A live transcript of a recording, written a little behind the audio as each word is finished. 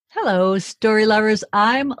Hello, story lovers.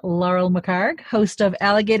 I'm Laurel McHargue, host of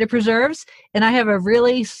Alligator Preserves, and I have a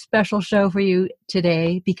really special show for you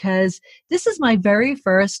today because this is my very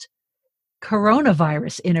first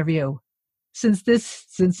coronavirus interview since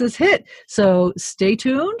this hit. So stay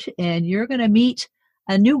tuned, and you're going to meet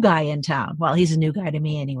a new guy in town. Well, he's a new guy to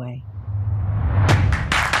me anyway.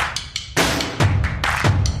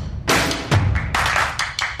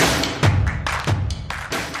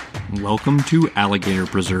 Welcome to Alligator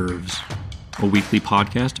Preserves, a weekly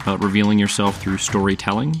podcast about revealing yourself through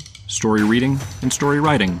storytelling, story reading, and story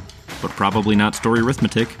writing, but probably not story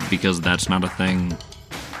arithmetic because that's not a thing.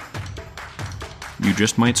 You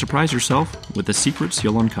just might surprise yourself with the secrets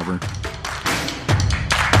you'll uncover.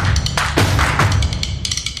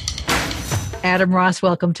 Adam Ross,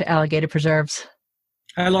 welcome to Alligator Preserves.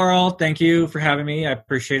 Hi, Laurel. Thank you for having me. I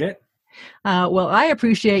appreciate it. Well, I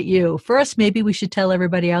appreciate you. First, maybe we should tell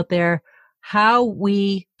everybody out there how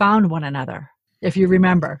we found one another, if you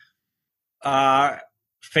remember.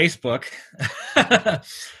 Facebook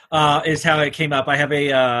is how it came up. I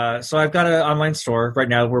have so I've got an online store right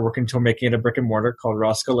now. We're working toward making it a brick and mortar called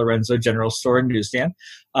Roscoe Lorenzo General Store and Newsstand.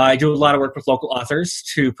 I do a lot of work with local authors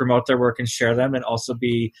to promote their work and share them, and also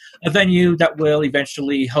be a venue that will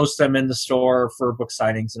eventually host them in the store for book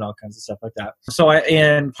signings and all kinds of stuff like that. So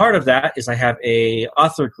and part of that is I have a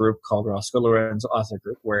author group called Roscoe Lorenzo Author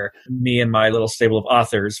Group, where me and my little stable of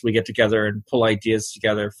authors, we get together and pull ideas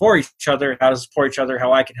together for each other, how to support each other,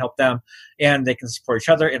 how I can help them, and they can support each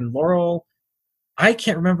other. And Laurel, I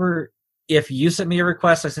can't remember if you sent me a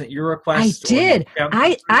request, I sent you a request. I did.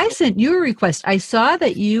 I sent you a request. I saw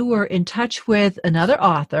that you were in touch with another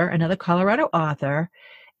author, another Colorado author,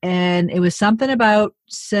 and it was something about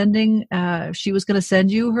sending, she was going to send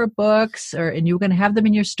you her books, and you were going to have them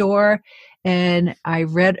in your store. And I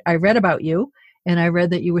read about you, and I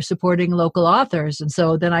read that you were supporting local authors. And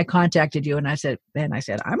so then I contacted you, and I said,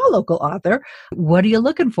 I'm a local author. What are you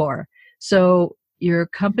looking for? So your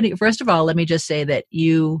company, first of all, let me just say that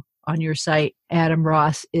you, on your site, Adam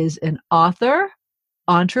Ross, is an author,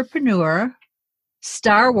 entrepreneur,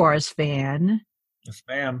 Star Wars fan, yes,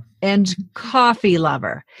 ma'am, and coffee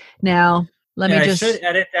lover. Now, I should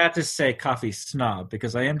edit that to say coffee snob,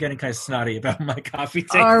 because I am getting kind of snotty about my coffee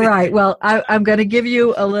tasting. All right. Well, I'm going to give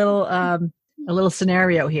you a little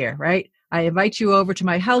scenario here, right? I invite you over to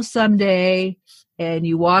my house someday, and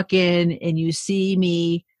you walk in and you see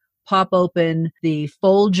me pop open the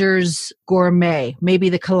Folgers Gourmet, maybe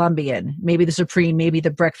the Colombian, maybe the Supreme, maybe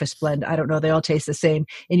the Breakfast Blend. I don't know. They all taste the same.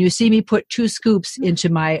 And you see me put 2 scoops into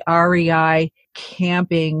my REI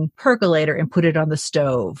camping percolator and put it on the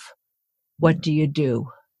stove. What do you do?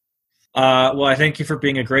 Well, I thank you for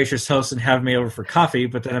being a gracious host and having me over for coffee,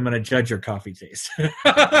 but then I'm going to judge your coffee taste.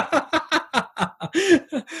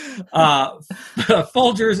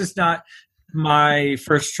 Folgers is not my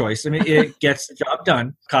first choice. I mean, it gets the job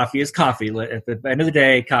done. Coffee is coffee. At the end of the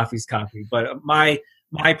day, coffee is coffee. But my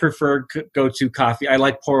preferred go-to coffee, I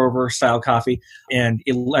like pour-over style coffee, and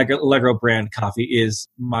Allegro brand coffee is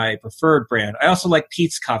my preferred brand. I also like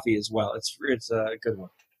Peet's coffee as well. It's a good one.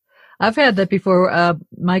 I've had that before.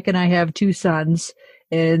 Mike and I have 2 sons,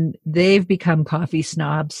 and they've become coffee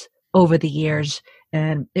snobs over the years.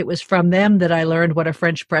 And it was from them that I learned what a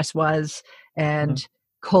French press was, and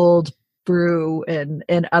cold brew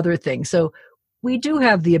and other things. So we do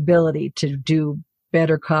have the ability to do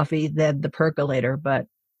better coffee than the percolator, but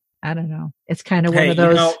I don't know. It's kind of one of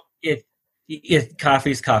those.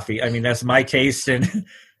 Coffee's coffee. I mean, that's my taste, and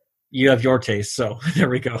you have your taste. So there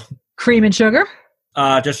we go. Cream and sugar?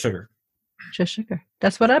 Just sugar. Just sugar.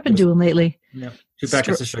 That's what I've been doing lately. Yeah. 2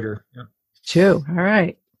 packets of sugar. Yeah. 2. All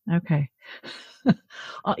right. Okay.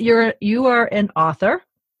 You are an author.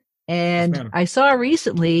 And yes, I saw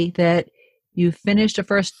recently that you finished a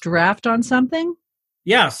first draft on something.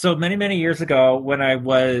 Yeah. So many years ago, when I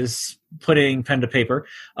was putting pen to paper,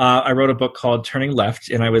 I wrote a book called Turning Left,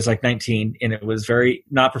 and I was like 19, and it was very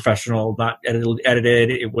not professional, not edited.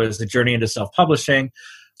 It was a journey into self-publishing,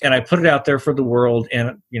 and I put it out there for the world,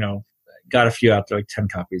 and got a few out there, like 10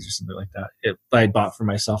 copies or something like that. I bought for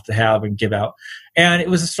myself to have and give out, and it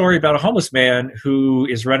was a story about a homeless man who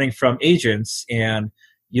is running from agents, and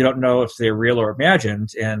you don't know if they're real or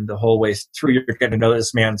imagined. And the whole way through, you're getting to know that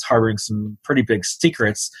this man's harboring some pretty big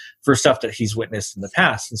secrets for stuff that he's witnessed in the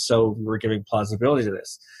past. And so we're giving plausibility to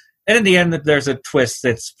this. And in the end, there's a twist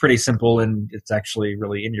that's pretty simple, and it's actually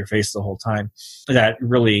really in your face the whole time. That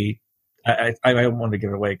really, I don't want to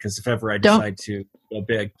give it away, because if ever I decide to go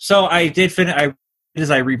big. So I did finish.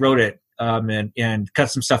 I rewrote it and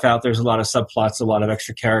cut some stuff out. There's a lot of subplots, a lot of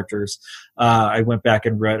extra characters. I went back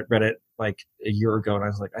and read it like a year ago, and I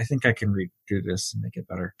was like, I think I can redo this and make it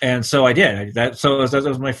better. And so I did. That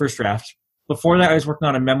was my first draft. Before that, I was working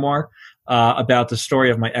on a memoir about the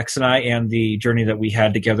story of my ex and I and the journey that we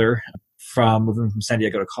had together from moving from San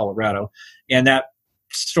Diego to Colorado. And that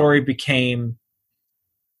story became,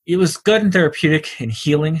 it was good and therapeutic and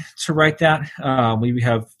healing to write that. We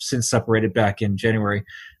have since separated back in January,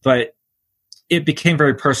 but it became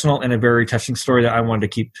very personal and a very touching story that I wanted to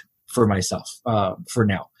keep for myself for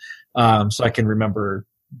now. So I can remember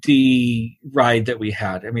the ride that we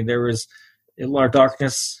had. I mean, there was a lot of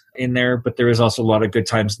darkness in there, but there is also a lot of good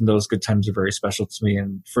times, and those good times are very special to me.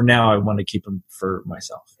 And for now, I want to keep them for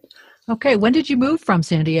myself. Okay. When did you move from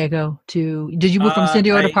San Diego did you move from San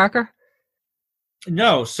Diego to Parker?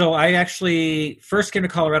 No. So I actually first came to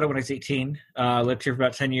Colorado when I was 18, lived here for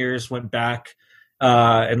about 10 years, went back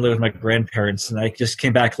and lived with my grandparents. And I just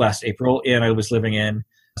came back last April, and I was living in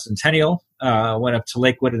Centennial, went up to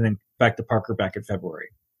Lakewood, and then back to Parker back in February.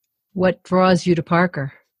 What draws you to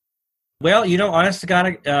Parker? Well, honest to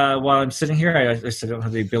God, while I'm sitting here, I still don't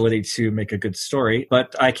have the ability to make a good story,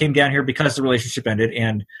 but I came down here because the relationship ended,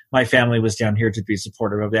 and my family was down here to be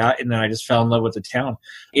supportive of that, and then I just fell in love with the town.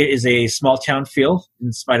 It is a small town feel,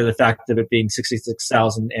 in spite of the fact of it being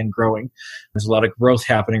 66,000 and growing. There's a lot of growth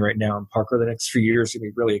happening right now in Parker. The next few years are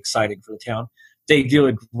going to be really exciting for the town. They do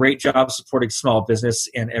a great job supporting small business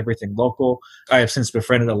and everything local. I have since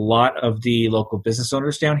befriended a lot of the local business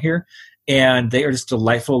owners down here, and they are just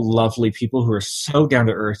delightful, lovely people who are so down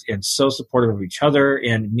to earth and so supportive of each other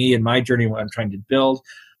and me and my journey, what I'm trying to build.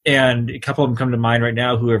 And a couple of them come to mind right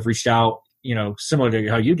now who have reached out, similar to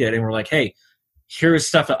how you did, and we're like, hey, here's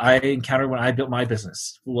stuff that I encountered when I built my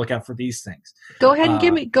business. Look out for these things. Go ahead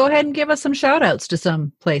and give us some shout outs to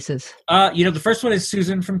some places. The first one is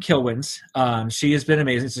Susan from Kilwins. She has been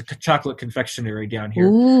amazing. It's a chocolate confectionery down here.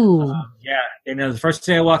 Ooh. The first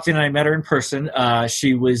day I walked in and I met her in person,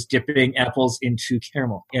 she was dipping apples into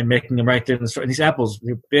caramel and making them right there in the store. And these apples,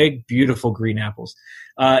 they're big, beautiful green apples.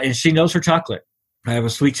 And she knows her chocolate. I have a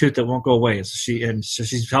sweet tooth that won't go away. So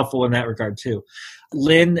she's helpful in that regard too.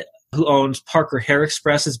 Lynn, who owns Parker Hair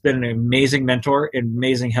Express, has been an amazing mentor and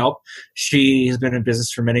amazing help. She has been in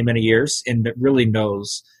business for many, many years and really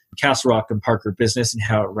knows Castle Rock and Parker business and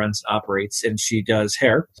how it runs and operates. And she does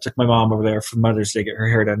hair. I took my mom over there for Mother's Day to get her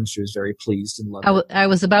hair done, and she was very pleased and loved it. I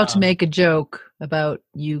was about to make a joke about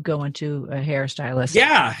you going to a hairstylist.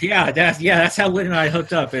 That's how Lynn and I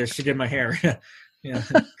hooked up. Is she did my hair. Yeah,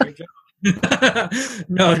 great job.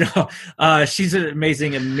 No. She's an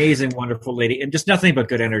amazing, wonderful lady, and just nothing but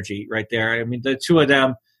good energy right there. I mean, the two of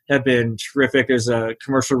them have been terrific. There's a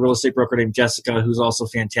commercial real estate broker named Jessica who's also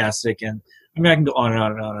fantastic, and I mean, I can go on and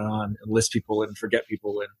on and on and on and list people and forget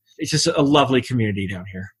people, and it's just a lovely community down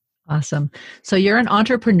here. Awesome. So you're an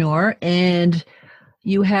entrepreneur, and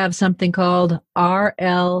you have something called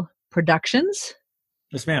RL Productions.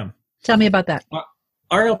 Yes, ma'am. Tell me about that.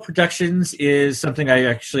 RL Productions is something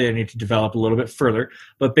I need to develop a little bit further,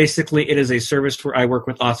 but basically it is a service where I work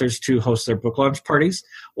with authors to host their book launch parties,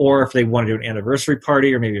 or if they want to do an anniversary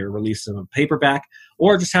party or maybe a release of a paperback,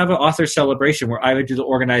 or just have an author celebration where I would do the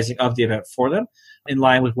organizing of the event for them in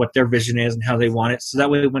line with what their vision is and how they want it. So that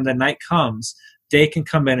way when the night comes, they can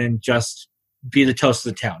come in and just be the toast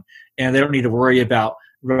of the town. And they don't need to worry about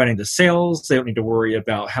running the sales. They don't need to worry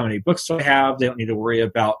about how many books do I have. They don't need to worry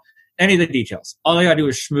about any of the details. All they got to do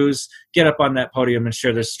is schmooze, get up on that podium and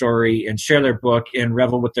share their story and share their book and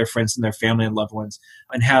revel with their friends and their family and loved ones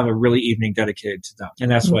and have a really evening dedicated to them. And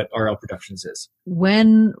that's what RL Productions is.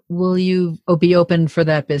 When will you be open for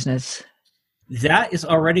that business? That is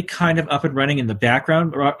already kind of up and running in the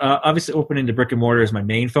background. Obviously, opening the brick and mortar is my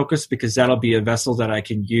main focus because that'll be a vessel that I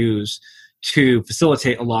can use to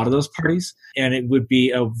facilitate a lot of those parties. And it would be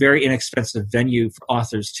a very inexpensive venue for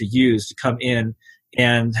authors to use to come in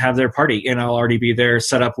and have their party. And I'll already be there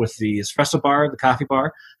set up with the espresso bar, the coffee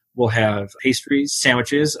bar. We'll have pastries,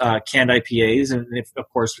 sandwiches, canned IPAs, and of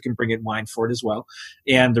course we can bring in wine for it as well,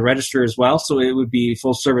 and the register as well. So it would be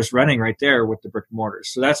full service running right there with the brick and mortars.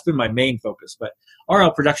 So that's been my main focus. But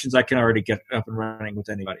RL Productions, I can already get up and running with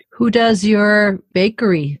anybody. Who does your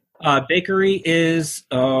bakery? Bakery is,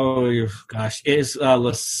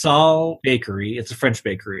 La Salle Bakery. It's a French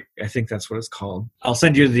bakery. I think that's what it's called. I'll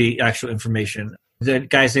send you the actual information. The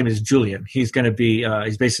guy's name is Julian. He's going to be,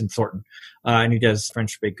 he's based in Thornton, and he does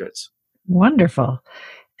French baked goods. Wonderful.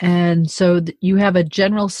 And so you have a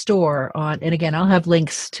general store and again, I'll have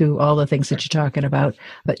links to all the things that you're talking about,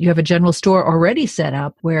 but you have a general store already set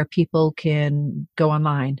up where people can go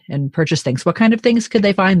online and purchase things. What kind of things could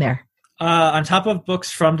they find there? On top of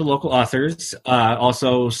books from the local authors,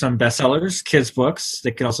 also some bestsellers, kids' books.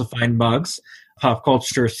 They can also find mugs, pop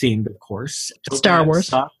culture themed, of course. Star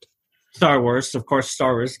Wars. Star Wars, of course,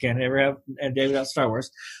 Star Wars. Can't ever have a day without Star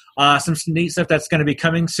Wars. Some neat stuff that's going to be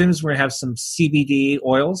coming soon is we're going to have some CBD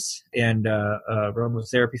oils and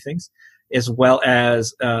aromatherapy things, as well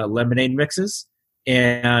as lemonade mixes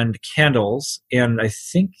and candles, and I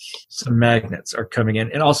think some magnets are coming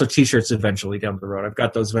in, and also T-shirts eventually down the road. I've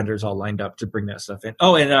got those vendors all lined up to bring that stuff in.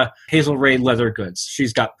 Oh, and Hazel Ray leather goods.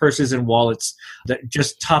 She's got purses and wallets that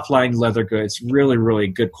just top-line leather goods, really, really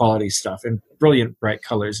good quality stuff, and brilliant bright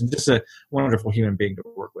colors, and just a wonderful human being to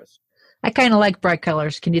work with. I kind of like bright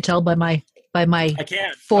colors. Can you tell by my I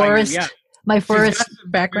can. forest? Yeah. My forest She's got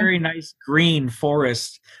some background. very nice green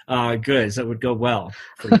forest goods that would go well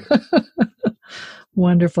for you.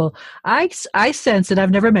 Wonderful. I sense that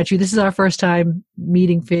I've never met you. This is our first time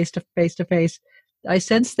meeting face to face. I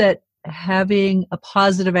sense that having a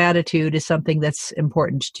positive attitude is something that's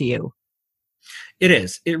important to you. It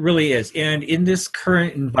is. It really is. And in this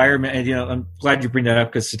current environment, and I'm glad you bring that up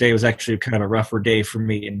because today was actually kind of a rougher day for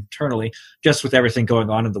me internally, just with everything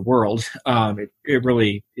going on in the world. It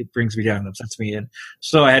really brings me down and upsets me. And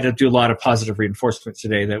so I had to do a lot of positive reinforcement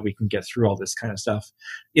today that we can get through all this kind of stuff.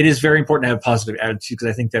 It is very important to have a positive attitude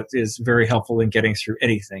because I think that is very helpful in getting through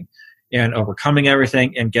anything and overcoming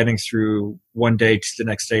everything and getting through one day to the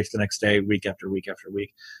next day to the next day, week after week after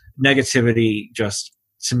week. Negativity just,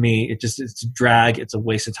 to me, it's a drag. It's a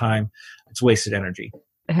waste of time. It's wasted energy.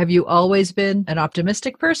 Have you always been an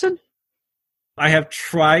optimistic person? I have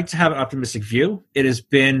tried to have an optimistic view. It has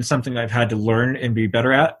been something I've had to learn and be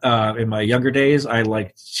better at. In my younger days, I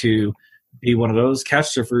liked to be one of those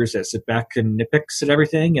couch surfers that sit back and nitpicks at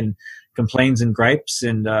everything and complains and gripes.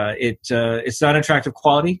 And it's not an attractive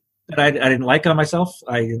quality that I didn't like on myself.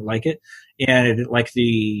 I didn't like it. And I didn't like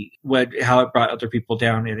how it brought other people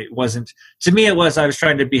down. And it wasn't, to me, I was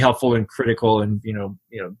trying to be helpful and critical and,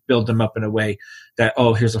 build them up in a way that,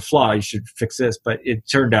 oh, here's a flaw, you should fix this. But it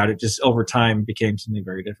turned out it just over time became something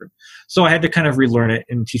very different. So I had to kind of relearn it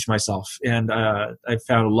and teach myself. And I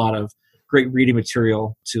found a lot of great reading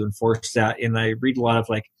material to enforce that. And I read a lot of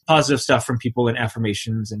positive stuff from people and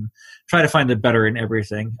affirmations and try to find the better in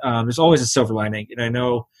everything. There's always a silver lining. And I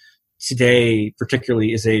know today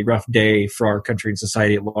particularly is a rough day for our country and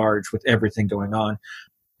society at large with everything going on.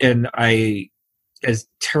 And as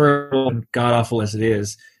terrible and god-awful as it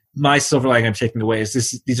is, my silver lining I'm taking away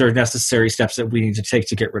is these are necessary steps that we need to take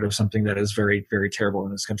to get rid of something that is very, very terrible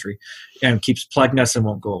in this country and keeps plaguing us and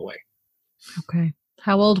won't go away. Okay.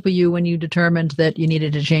 How old were you when you determined that you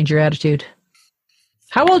needed to change your attitude?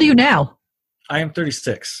 How old are you now? I am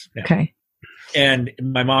 36 now. Okay. And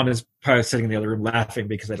my mom is probably sitting in the other room laughing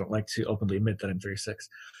because I don't like to openly admit that I'm 36.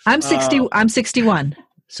 I'm 60. I'm 61.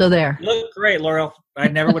 So there. You look great, Laurel. I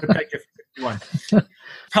never would have pegged you for 51.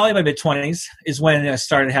 Probably my mid-20s is when I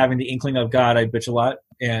started having the inkling of, God, I bitch a lot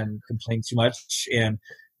and complain too much and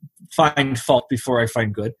find fault before I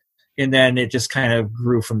find good. And then it just kind of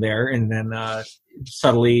grew from there. And then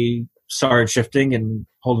subtly started shifting and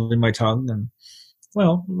holding my tongue. And,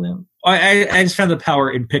 I just found the power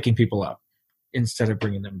in picking people up instead of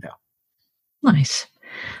bringing them down. Nice.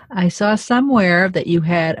 I saw somewhere that you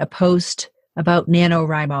had a post about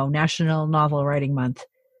NaNoWriMo, National Novel Writing Month.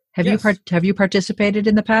 Have you participated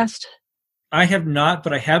in the past? I have not,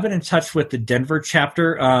 but I have been in touch with the Denver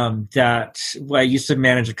chapter that I used to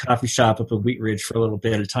manage a coffee shop up in Wheat Ridge for a little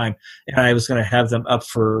bit at a time. And I was going to have them up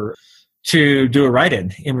to do a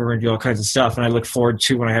write-in, and we're going to do all kinds of stuff. And I look forward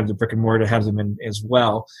to, when I have the brick and mortar, to have them in as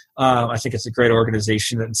well. I think it's a great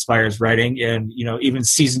organization that inspires writing, and even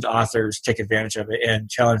seasoned authors take advantage of it and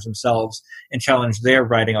challenge themselves and challenge their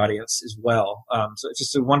writing audience as well. So it's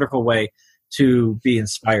just a wonderful way to be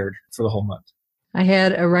inspired for the whole month. I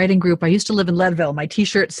had a writing group. I used to live in Leadville. My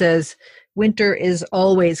T-shirt says, "Winter is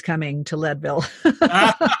always coming to Leadville."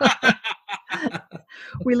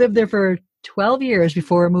 We lived there for 12 years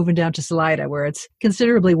before moving down to Salida, where it's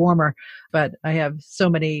considerably warmer. But I have so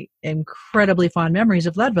many incredibly fond memories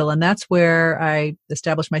of Leadville, and that's where I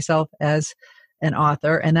established myself as an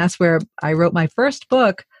author. And that's where I wrote my first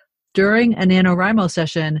book. During a NaNoWriMo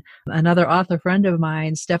session, another author friend of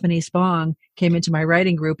mine, Stephanie Spong, came into my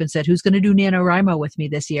writing group and said, "Who's going to do NaNoWriMo with me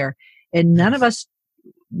this year?" And none of us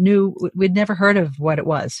knew, we'd never heard of what it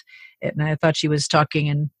was. And I thought she was talking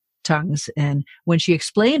in tongues. And when she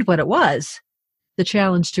explained what it was, the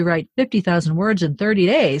challenge to write 50,000 words in 30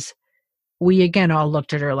 days, we again all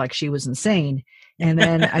looked at her like she was insane. And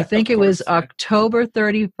then I think it was October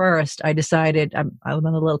 31st, I decided, I'm a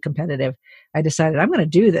little competitive. I decided I'm going to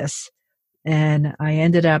do this. And I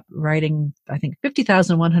ended up writing, I think,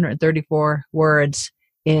 50,134 words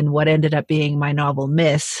in what ended up being my novel,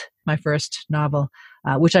 Miss, my first novel,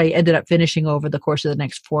 which I ended up finishing over the course of the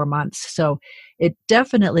next 4 months. So it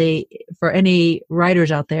definitely, for any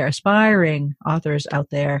writers out there, aspiring authors out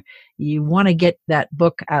there, you want to get that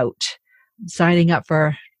book out. Signing up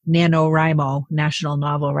for NaNoWriMo, National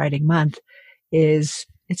Novel Writing Month, it's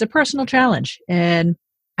a personal challenge. And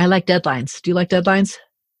I like deadlines. Do you like deadlines?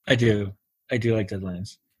 I do like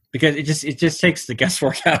deadlines because it just takes the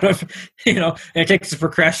guesswork out of, and it takes the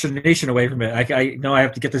procrastination away from it. I know I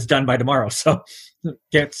have to get this done by tomorrow, so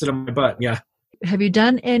can't sit on my butt. Yeah. Have you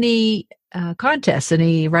done any contests,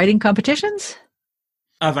 any writing competitions?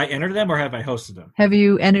 Have I entered them or have I hosted them? Have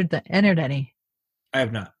you entered any? I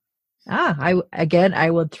have not. I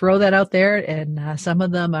would throw that out there, and some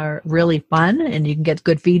of them are really fun, and you can get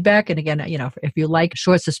good feedback. And again, if you like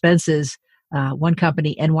short suspenses, one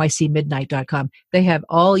company, nycmidnight.com, they have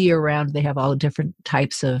all year round, they have all different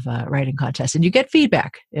types of writing contests, and you get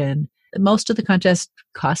feedback. And most of the contests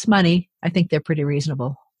cost money. I think they're pretty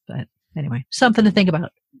reasonable. But anyway, something to think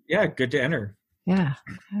about. Yeah, good to enter. Yeah.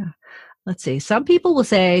 Let's see. Some people will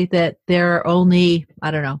say that there are only,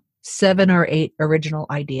 7 or 8 original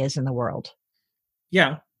ideas in the world.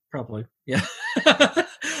 Yeah, probably. Yeah.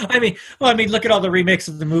 I mean, look at all the remakes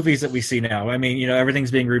of the movies that we see now. I mean,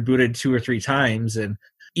 everything's being rebooted 2 or 3 times. And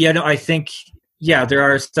I think, there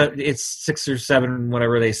are, it's 6 or 7,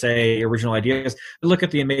 whatever they say, original ideas. But look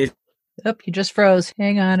at the amazing. Oh, you just froze.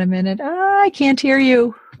 Hang on a minute. I can't hear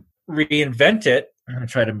you. Reinvent it. I'm going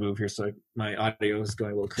to try to move here so my audio is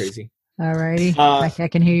going a little crazy. All righty. I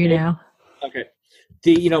can hear you now. Okay.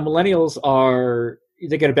 The millennials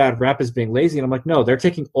they get a bad rap as being lazy, and I'm like, no, they're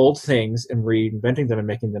taking old things and reinventing them and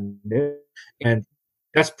making them new, and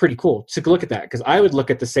that's pretty cool. Take a look at that, because I would look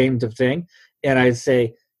at the same thing and I'd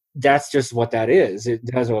say that's just what that is. It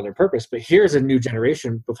has no other purpose. But here's a new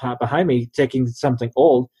generation behind me taking something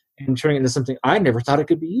old and turning it into something I never thought it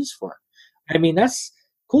could be used for. I mean, that's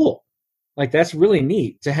cool. Like, that's really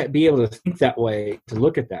neat to be able to think that way, to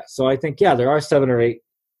look at that. So I think, there are 7 or 8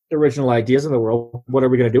 original ideas in the world. What are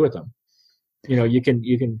we going to do with them? You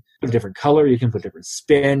can put a different color, you can put a different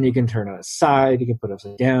spin, you can turn it aside, you can put it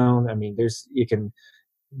upside down. I mean, you can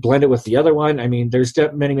blend it with the other one. I mean, there's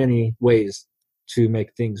many, many ways to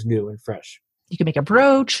make things new and fresh. You can make a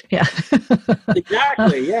brooch. Yeah.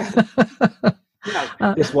 Exactly. Yeah.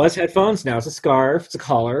 This was headphones. Now it's a scarf. It's a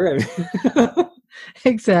collar.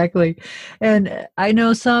 Exactly. And I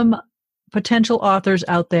know some potential authors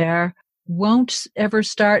out there won't ever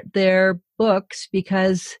start their books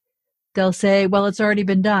because they'll say, well, it's already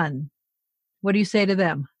been done. What do you say to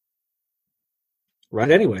them?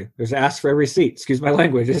 Right. Anyway, there's an ass for every seat. Excuse my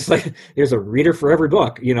language. It's like there's a reader for every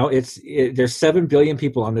book. There's 7 billion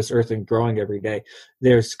people on this earth and growing every day.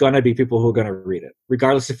 There's going to be people who are going to read it,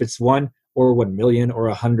 regardless if it's 1 or 1 million or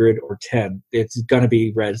 100 or 10. It's going to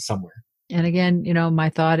be read somewhere. And again, my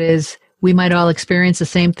thought is we might all experience the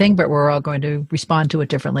same thing, but we're all going to respond to it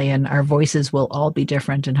differently, and our voices will all be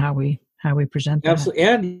different in how we present them. Absolutely.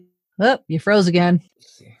 And you froze again.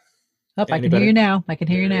 I can hear you now.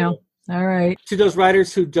 All right. To those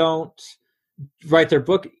writers who don't write their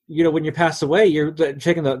book, when you pass away, you're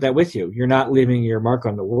taking that with you. You're not leaving your mark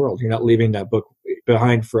on the world. You're not leaving that book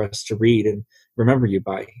behind for us to read and remember you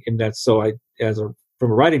by. And that's from a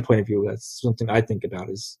writing point of view, that's something I think about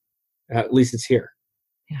is at least it's here.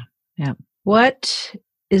 Yeah. What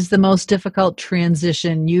is the most difficult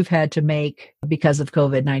transition you've had to make because of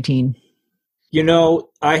COVID-19?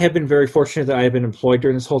 I have been very fortunate that I have been employed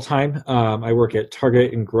during this whole time. I work at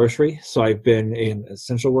Target and grocery, so I've been an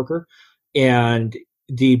essential worker. And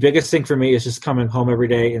the biggest thing for me is just coming home every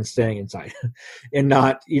day and staying inside and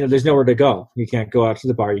not, there's nowhere to go. You can't go out to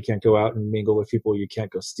the bar. You can't go out and mingle with people. You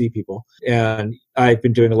can't go see people. And I've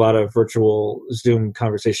been doing a lot of virtual Zoom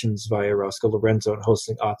conversations via Roscoe Lorenzo and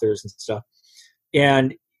hosting authors and stuff.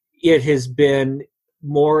 And it has been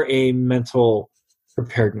more a mental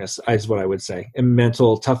preparedness is what I would say, and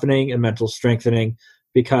mental toughening and mental strengthening,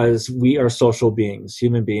 because we are social beings.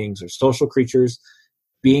 Human beings are social creatures.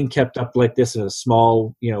 Being kept up like this in a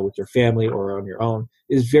small, with your family or on your own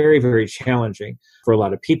is very, very challenging for a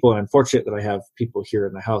lot of people. And I'm fortunate that I have people here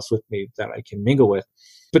in the house with me that I can mingle with.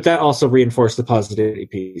 But that also reinforced the positivity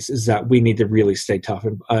piece, is that we need to really stay tough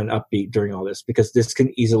and upbeat during all this, because this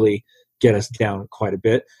can easily get us down quite a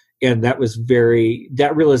bit. And that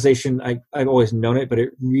realization, I've always known it, but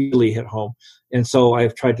it really hit home. And so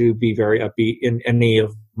I've tried to be very upbeat in any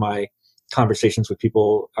of my conversations with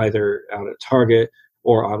people, either out at Target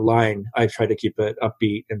or online. I've tried to keep it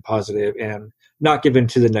upbeat and positive and not give in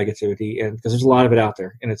to the negativity, and because there's a lot of it out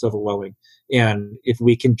there and it's overwhelming. And if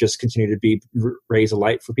we can just continue to raise a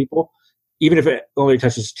light for people, even if it only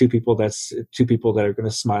touches 2 people, that's 2 people that are going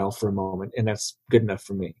to smile for a moment, and that's good enough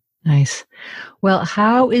for me. Nice. Well,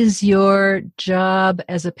 how is your job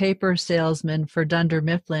as a paper salesman for Dunder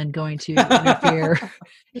Mifflin going to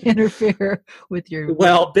interfere with your?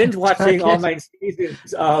 Well, binge watching all 9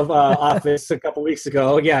 seasons of Office a couple weeks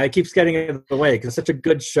ago. Yeah, it keeps getting in the way because it's such a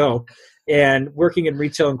good show. And working in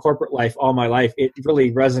retail and corporate life all my life, it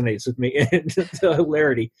really resonates with me into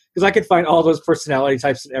hilarity because I could find all those personality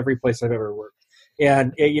types in every place I've ever worked.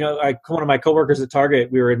 And one of my coworkers at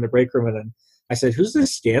Target, we were in the break room, and I said, "Who's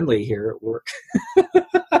this Stanley here at work?"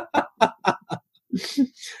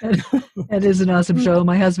 That is an awesome show.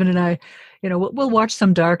 My husband and I, we'll watch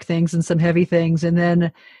some dark things and some heavy things, and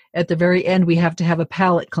then at the very end, we have to have a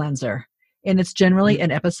palate cleanser, and it's generally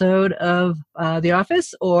an episode of The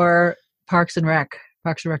Office or Parks and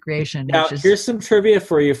Recreation. Now, here's some trivia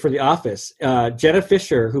for you for The Office. Jenna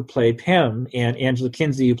Fisher, who played Pam, and Angela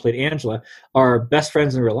Kinsey, who played Angela, are best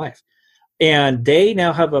friends in real life. And they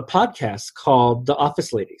now have a podcast called The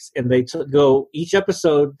Office Ladies. And they go each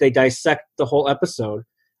episode, they dissect the whole episode.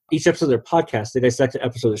 Each episode of their podcast, they dissect an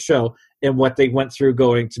episode of the show and what they went through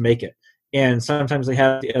going to make it. And sometimes they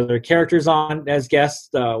have the other characters on as guests.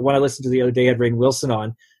 One I listened to the other day had Rainn Wilson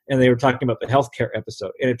on, and they were talking about the healthcare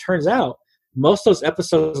episode. And it turns out most of those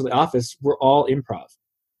episodes of The Office were all improv.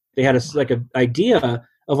 They had an idea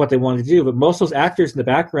of what they wanted to do, but most of those actors in the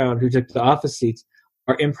background who took the office seats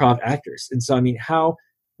are improv actors. And so, I mean, how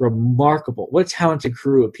remarkable. What a talented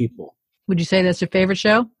crew of people. Would you say that's your favorite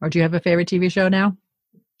show? Or do you have a favorite TV show now?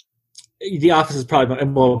 The Office is probably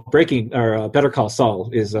Better Call Saul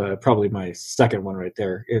is probably my second one right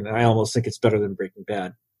there. And I almost think it's better than Breaking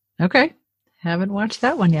Bad. Okay. Haven't watched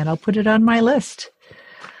that one yet. I'll put it on my list.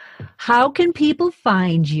 How can people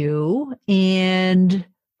find you, and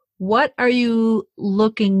what are you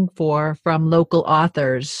looking for from local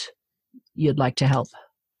authors you'd like to help?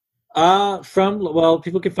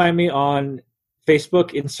 People can find me on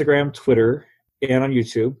Facebook, Instagram, Twitter, and on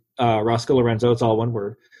YouTube. Roscoe Lorenzo, it's all one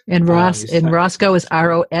word. And Roscoe is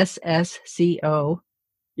Rossco.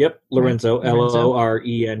 Yep, Lorenzo,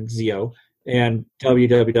 Lorenzo. And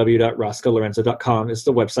www.roscoelorenzo.com is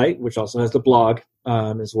the website, which also has the blog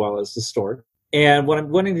as well as the store. And what I'm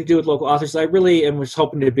wanting to do with local authors, I really am just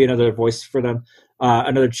hoping to be another voice for them,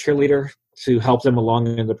 another cheerleader to help them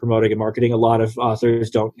along in the promoting and marketing. A lot of authors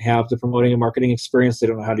don't have the promoting and marketing experience. They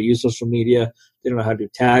don't know how to use social media. They don't know how to do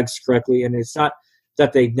tags correctly. And it's not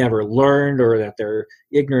that they never learned or that they're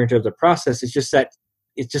ignorant of the process. It's just that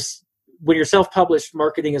when you're self-published,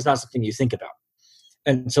 marketing is not something you think about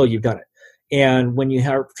until you've done it. And when you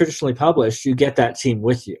are traditionally published, you get that team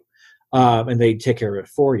with you, and they take care of it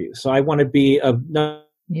for you. So I want to be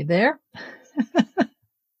You there?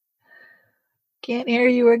 Can't hear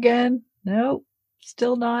you again. No,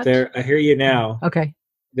 still not. There, I hear you now. Okay.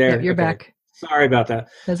 There, yep, you're back. Sorry about that.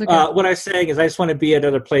 That's okay. What I was saying is I just want to be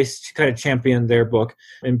another place to kind of champion their book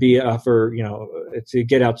and be to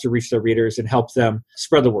get out to reach their readers and help them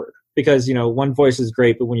spread the word. Because, one voice is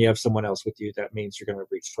great, but when you have someone else with you, that means you're going to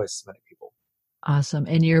reach twice as many people. Awesome.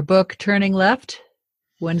 And your book, Turning Left,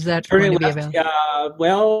 when's that going to be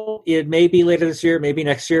available? It may be later this year, maybe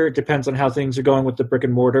next year. It depends on how things are going with the brick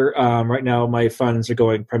and mortar. Right now, my funds are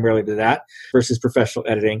going primarily to that versus professional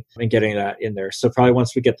editing and getting that in there. So probably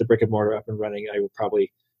once we get the brick and mortar up and running, I will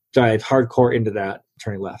probably dive hardcore into that,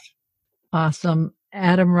 Turning Left. Awesome.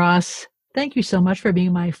 Adam Ross, thank you so much for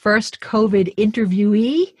being my first COVID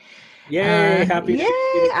interviewee. Yay! Happy. Yay!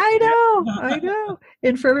 I know.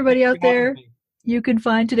 And for everybody out there, you can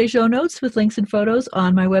find today's show notes with links and photos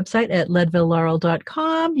on my website at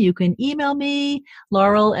leadvillelaurel.com. You can email me,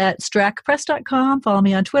 laurel@strackpress.com. Follow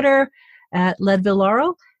me on Twitter at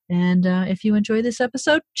leadvillelaurel. And if you enjoy this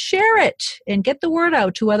episode, share it and get the word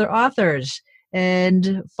out to other authors.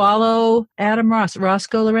 And follow Adam Ross,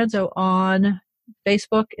 Roscoe Lorenzo, on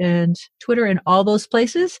Facebook and Twitter and all those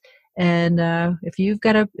places. And if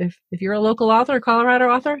you're a local author, a Colorado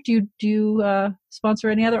author, do you sponsor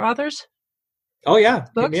any other authors? Oh yeah,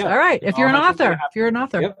 books. All right. If you're an author,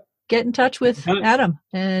 yep. Get in touch with Adam,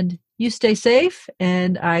 and you stay safe.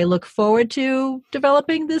 And I look forward to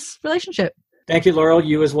developing this relationship. Thank you, Laurel.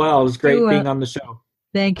 You as well. It was great being on the show.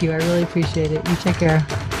 Thank you. I really appreciate it. You take care.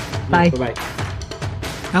 Bye. Bye.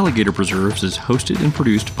 Alligator Preserves is hosted and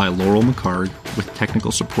produced by Laurel McHargue, with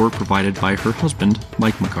technical support provided by her husband,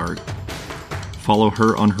 Mike McHargue. Follow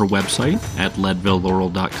her on her website at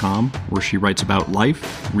leadvillelaurel.com, where she writes about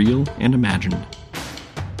life, real and imagined.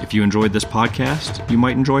 If you enjoyed this podcast, you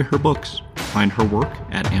might enjoy her books. Find her work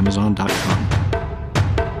at amazon.com.